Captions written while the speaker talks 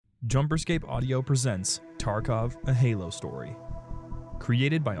Jumperscape Audio presents Tarkov, A Halo Story.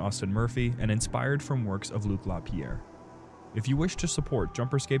 Created by Austin Murphy and inspired from works of Luc Lapierre. If you wish to support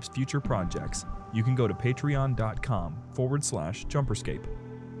Jumperscape's future projects, you can go to patreon.com/Jumperscape.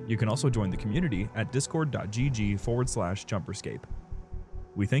 You can also join the community at discord.gg/Jumperscape.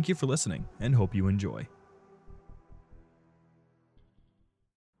 We thank you for listening and hope you enjoy.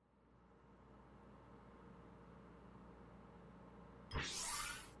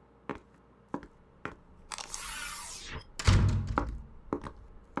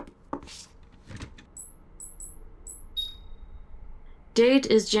 Date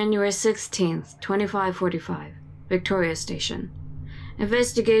is January 16th, 2545, Victoria Station.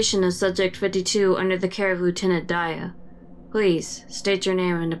 Investigation of Subject 52 under the care of Lieutenant Daya. Please, state your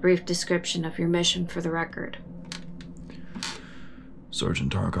name and a brief description of your mission for the record.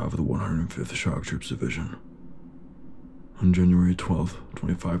 Sergeant Tarkov of the 105th Shock Troops Division. On January 12th,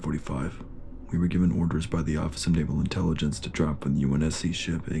 2545, we were given orders by the Office of Naval Intelligence to drop an UNSC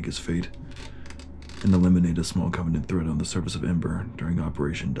ship, Aegis Fate, and eliminate a small Covenant threat on the surface of Ember during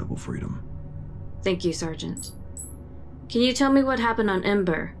Operation Double Freedom. Thank you, Sergeant. Can you tell me what happened on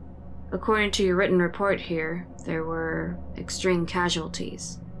Ember? According to your written report here, there were extreme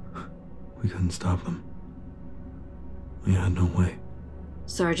casualties. We couldn't stop them. We had no way.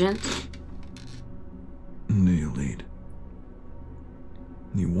 Sergeant? The Elite.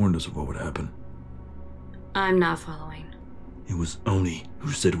 He warned us of what would happen. I'm not following. It was Oni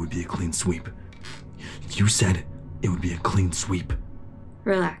who said it would be a clean sweep. You said it would be a clean sweep.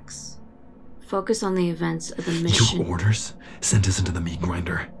 Relax. Focus on the events of the mission. Your orders sent us into the meat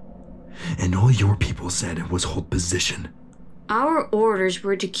grinder. And all your people said was hold position. Our orders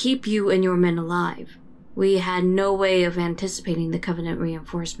were to keep you and your men alive. We had no way of anticipating the Covenant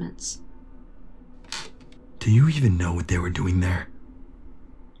reinforcements. Do you even know what they were doing there?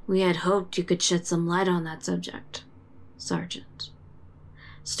 We had hoped you could shed some light on that subject, Sergeant.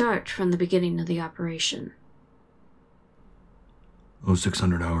 Start from the beginning of the operation.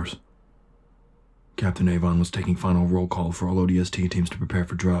 0600 hours. Captain Avon was taking final roll call for all ODST teams to prepare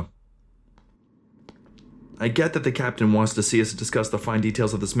for drop. I get that the captain wants to see us discuss the fine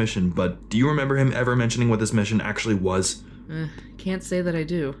details of this mission, but do you remember him ever mentioning what this mission actually was? Can't say that I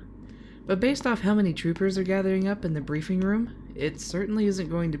do. But based off how many troopers are gathering up in the briefing room, it certainly isn't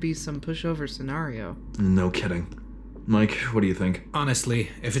going to be some pushover scenario. No kidding. Mike, what do you think? Honestly,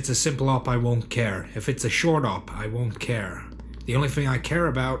 if it's a simple op, I won't care. If it's a short op, I won't care. The only thing I care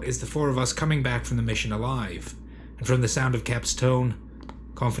about is the four of us coming back from the mission alive. And from the sound of Cap's tone,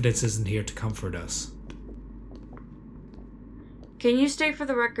 confidence isn't here to comfort us. Can you state for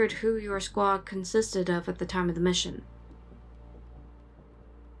the record who your squad consisted of at the time of the mission?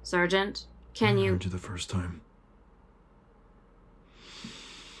 Sergeant, can you... I heard you the first time.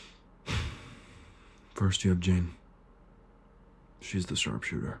 First you have Jane. She's the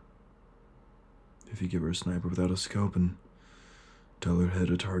sharpshooter. If you give her a sniper without a scope and tell her to hit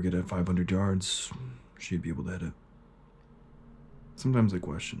a target at 500 yards, she'd be able to hit it. Sometimes I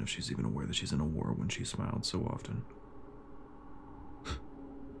question if she's even aware that she's in a war when she smiled so often.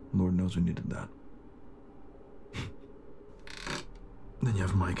 Lord knows we needed that. Then you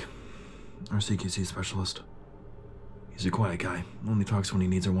have Mike, our CQC specialist. He's a quiet guy, only talks when he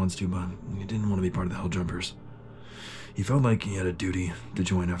needs or wants to, but he didn't want to be part of the Helljumpers. He felt like he had a duty to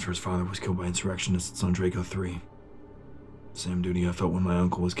join after his father was killed by insurrectionists on Draco 3. Same duty I felt when my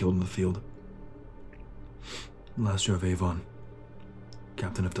uncle was killed in the field. Last you have Avon,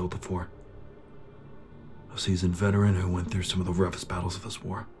 captain of Delta 4. A seasoned veteran who went through some of the roughest battles of this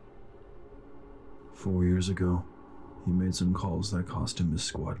war. 4 years ago, he made some calls that cost him his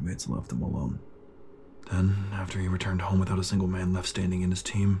squad mates and left him alone. Then, after he returned home without a single man left standing in his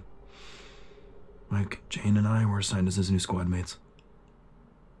team, Mike, Jane, and I were assigned as his new squad mates.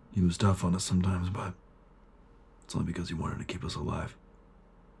 He was tough on us sometimes, but it's only because he wanted to keep us alive.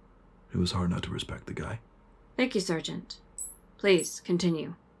 It was hard not to respect the guy. Thank you, Sergeant. Please,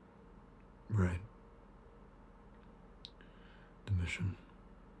 continue. Right. The mission.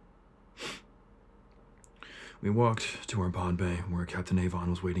 We walked to our pod bay where Captain Avon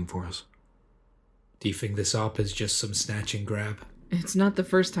was waiting for us. Do you think this op is just some snatch and grab? It's not the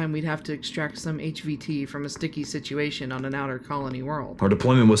first time we'd have to extract some HVT from a sticky situation on an outer colony world. Our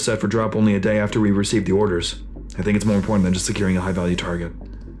deployment was set for drop only a day after we received the orders. I think it's more important than just securing a high-value target.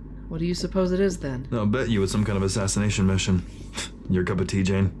 What do you suppose it is, then? I'll bet you it's some kind of assassination mission. Your cup of tea,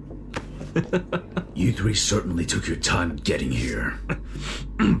 Jane? You three certainly took your time getting here.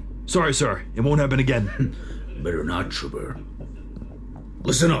 Sorry, sir. It won't happen again. Better not, Trooper.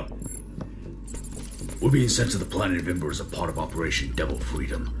 Listen up. We're being sent to the planet of Ember as a part of Operation Double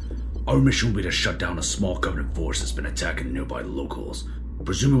Freedom. Our mission will be to shut down a small Covenant force that's been attacking the nearby locals,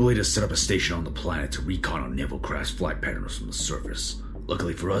 presumably to set up a station on the planet to recon on naval craft flight patterns from the surface.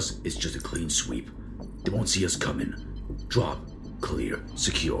 Luckily for us, it's just a clean sweep. They won't see us coming. Drop, clear,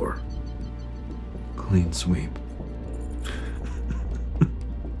 secure. Clean sweep.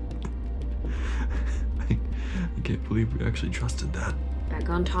 I can't believe we actually trusted that. Back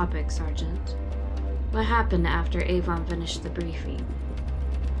on topic, Sergeant. What happened after Avon finished the briefing?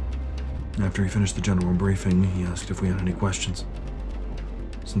 After he finished the general briefing, he asked if we had any questions.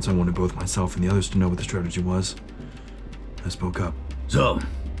 Since I wanted both myself and the others to know what the strategy was, I spoke up. So,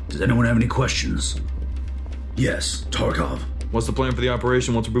 does anyone have any questions? Yes, Tarkov. What's the plan for the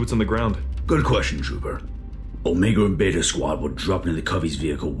operation once we're boots on the ground? Good question, Trooper. Omega and Beta Squad will drop into the Covey's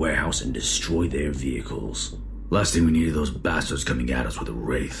vehicle warehouse and destroy their vehicles. Last thing we need are those bastards coming at us with a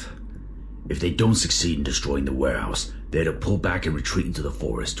Wraith. If they don't succeed in destroying the warehouse, they're to pull back and retreat into the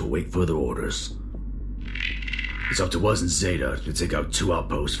forest to await further orders. It's up to us and Zeta to take out 2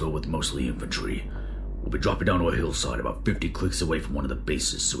 outposts filled with mostly infantry. We'll be dropping down to a hillside about 50 clicks away from one of the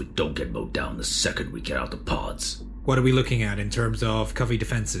bases so we don't get mowed down the second we get out the pods. What are we looking at in terms of Covey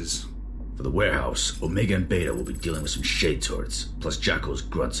defenses? For the warehouse, Omega and Beta will be dealing with some shade turrets, plus Jackals,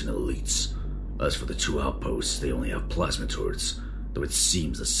 Grunts, and Elites. As for the 2 outposts, they only have plasma turrets, though it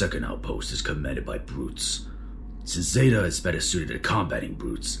seems the second outpost is commanded by Brutes. Since Zeta is better suited at combating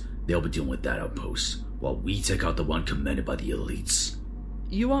Brutes, they'll be dealing with that outpost, while we take out the one commanded by the Elites.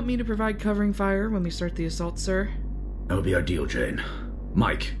 You want me to provide covering fire when we start the assault, sir? That would be ideal, Jane.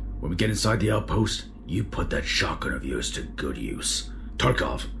 Mike, when we get inside the outpost, you put that shotgun of yours to good use.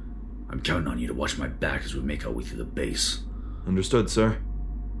 Tarkov, I'm counting on you to watch my back as we make our way through the base. Understood, sir.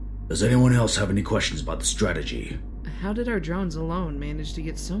 Does anyone else have any questions about the strategy? How did our drones alone manage to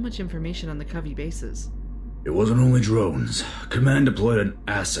get so much information on the Covey bases? It wasn't only drones. Command deployed an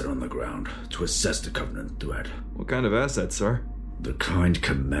asset on the ground to assess the Covenant threat. What kind of asset, sir? The kind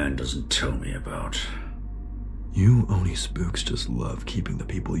Command doesn't tell me about. You Oni spooks just love keeping the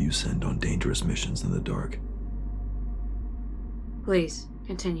people you send on dangerous missions in the dark. Please,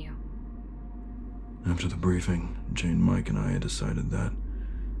 continue. After the briefing, Jane, Mike, and I had decided that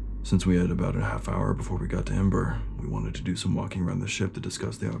since we had about a half hour before we got to Ember, we wanted to do some walking around the ship to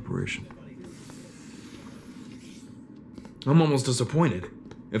discuss the operation. I'm almost disappointed.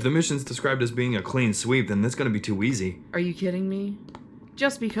 If the mission's described as being a clean sweep, then that's gonna be too easy. Are you kidding me?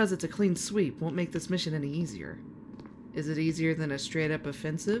 Just because it's a clean sweep won't make this mission any easier. Is it easier than a straight-up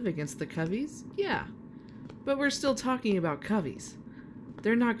offensive against the Coveys? Yeah. But we're still talking about Coveys.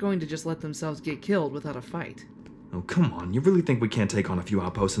 They're not going to just let themselves get killed without a fight. Oh, come on. You really think we can't take on a few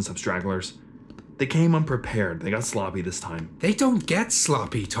outposts and some stragglers? They came unprepared. They got sloppy this time. They don't get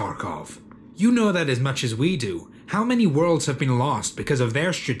sloppy, Tarkov. You know that as much as we do. How many worlds have been lost because of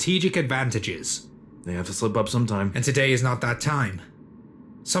their strategic advantages? They have to slip up sometime. And today is not that time.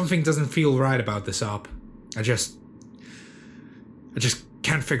 Something doesn't feel right about this op. I just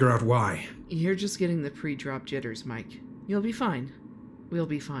can't figure out why. You're just getting the pre-drop jitters, Mike. You'll be fine. We'll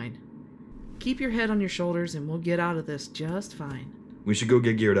be fine. Keep your head on your shoulders and we'll get out of this just fine. We should go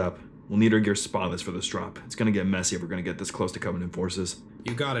get geared up. We'll need our gear spotless for this drop. It's gonna get messy if we're gonna get this close to Covenant forces.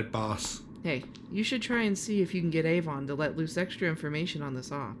 You got it, boss. Hey, you should try and see if you can get Avon to let loose extra information on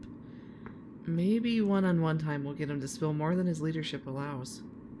this op. Maybe one-on-one time will get him to spill more than his leadership allows.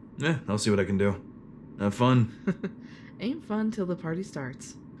 Yeah, I'll see what I can do. Have fun. Ain't fun till the party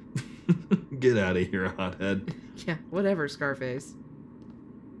starts. Get out of here, hothead. Yeah, whatever, Scarface.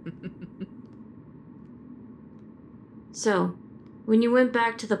 So, when you went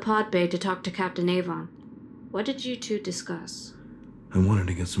back to the pod bay to talk to Captain Avon, what did you two discuss? I wanted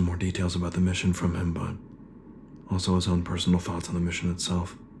to get some more details about the mission from him, but also his own personal thoughts on the mission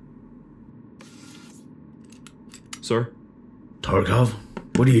itself. Sir? Tarkov,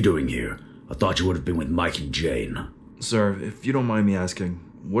 what are you doing here? I thought you would have been with Mike and Jane. Sir, if you don't mind me asking,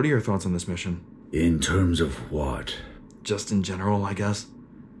 what are your thoughts on this mission? In terms of what? Just in general, I guess.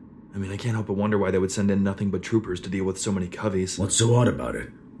 I mean, I can't help but wonder why they would send in nothing but troopers to deal with so many Coveys. What's so odd about it?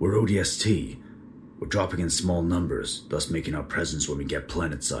 We're ODST. We're dropping in small numbers, thus making our presence when we get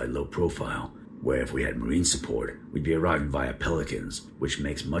planetside low profile. Where if we had marine support, we'd be arriving via Pelicans, which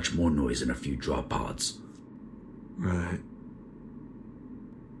makes much more noise than a few drop pods. Right.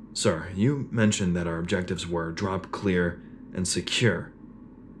 Sir, you mentioned that our objectives were drop, clear, and secure.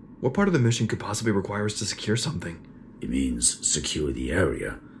 What part of the mission could possibly require us to secure something? It means secure the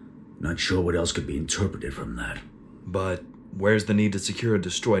area. Not sure what else could be interpreted from that. But where's the need to secure a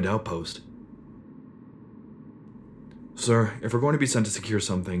destroyed outpost? Sir, if we're going to be sent to secure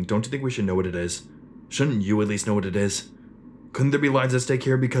something, don't you think we should know what it is? Shouldn't you at least know what it is? Couldn't there be lives at stake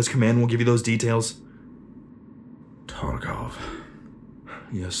here because Command will give you those details? Tarkov.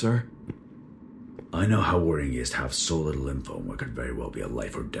 Yes, sir? I know how worrying it is to have so little info on what could very well be a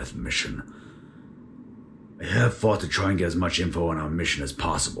life or death mission. I have fought to try and get as much info on our mission as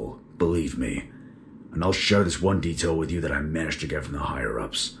possible, believe me. And I'll share this one detail with you that I managed to get from the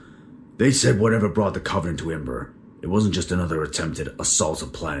higher-ups. They said whatever brought the Covenant to Ember, it wasn't just another attempted assault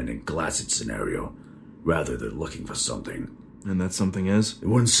of planet and Glassed scenario. Rather, they're looking for something. And that something is? They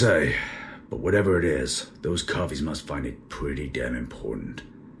wouldn't say, but whatever it is, those Covies must find it pretty damn important.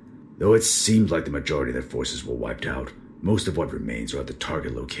 Though it seems like the majority of their forces were wiped out, most of what remains are at the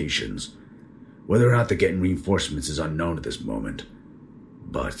target locations. Whether or not they're getting reinforcements is unknown at this moment.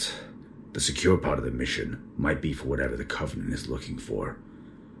 But the secure part of the mission might be for whatever the Covenant is looking for.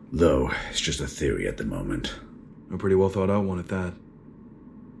 Though, it's just a theory at the moment. A pretty well thought out one at that.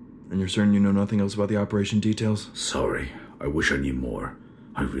 And you're certain you know nothing else about the operation details? Sorry, I wish I knew more.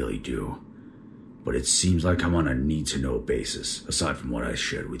 I really do. But it seems like I'm on a need-to-know basis, aside from what I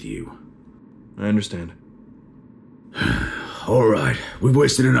shared with you. I understand. Alright, we've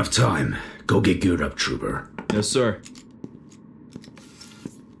wasted enough time. Go get geared up, Trooper. Yes, sir.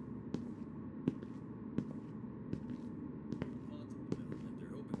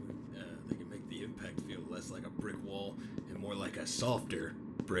 They can make the impact feel less like a brick wall and more like a softer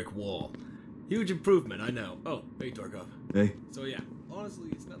brick wall. Huge improvement, I know. Oh, hey, Tarkov. Hey. So yeah, honestly,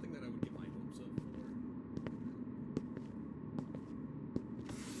 it's nothing that I would get my hopes up for.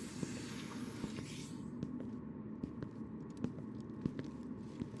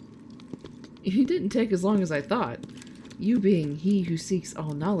 It didn't take as long as I thought. You being he who seeks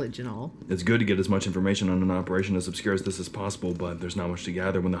all knowledge and all. It's good to get as much information on an operation as obscure as this as possible, but there's not much to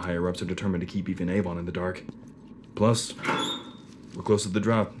gather when the higher-ups are determined to keep even Avon in the dark. Plus, we're close to the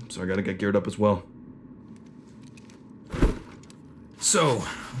drop, so I gotta get geared up as well. So,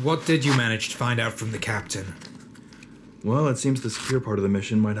 what did you manage to find out from the captain? Well, it seems the secure part of the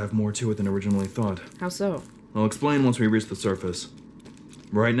mission might have more to it than originally thought. How so? I'll explain once we reach the surface.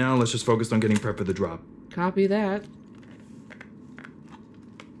 Right now, let's just focus on getting prepped for the drop. Copy that.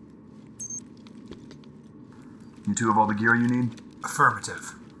 You two have all the gear you need?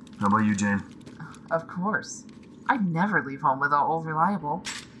 Affirmative. How about you, Jane? Of course. I'd never leave home without Old Reliable.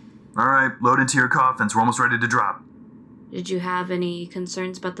 Alright, load into your coffins. We're almost ready to drop. Did you have any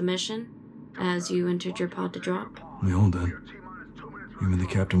concerns about the mission as you entered your pod to drop? We all did. Even the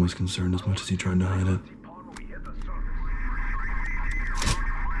captain was concerned as much as he tried to hide it.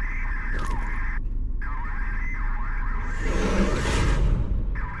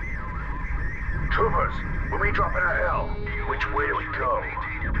 Troopers, when we drop in a hell, which way do we go?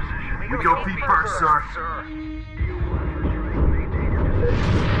 We go feet first, sir.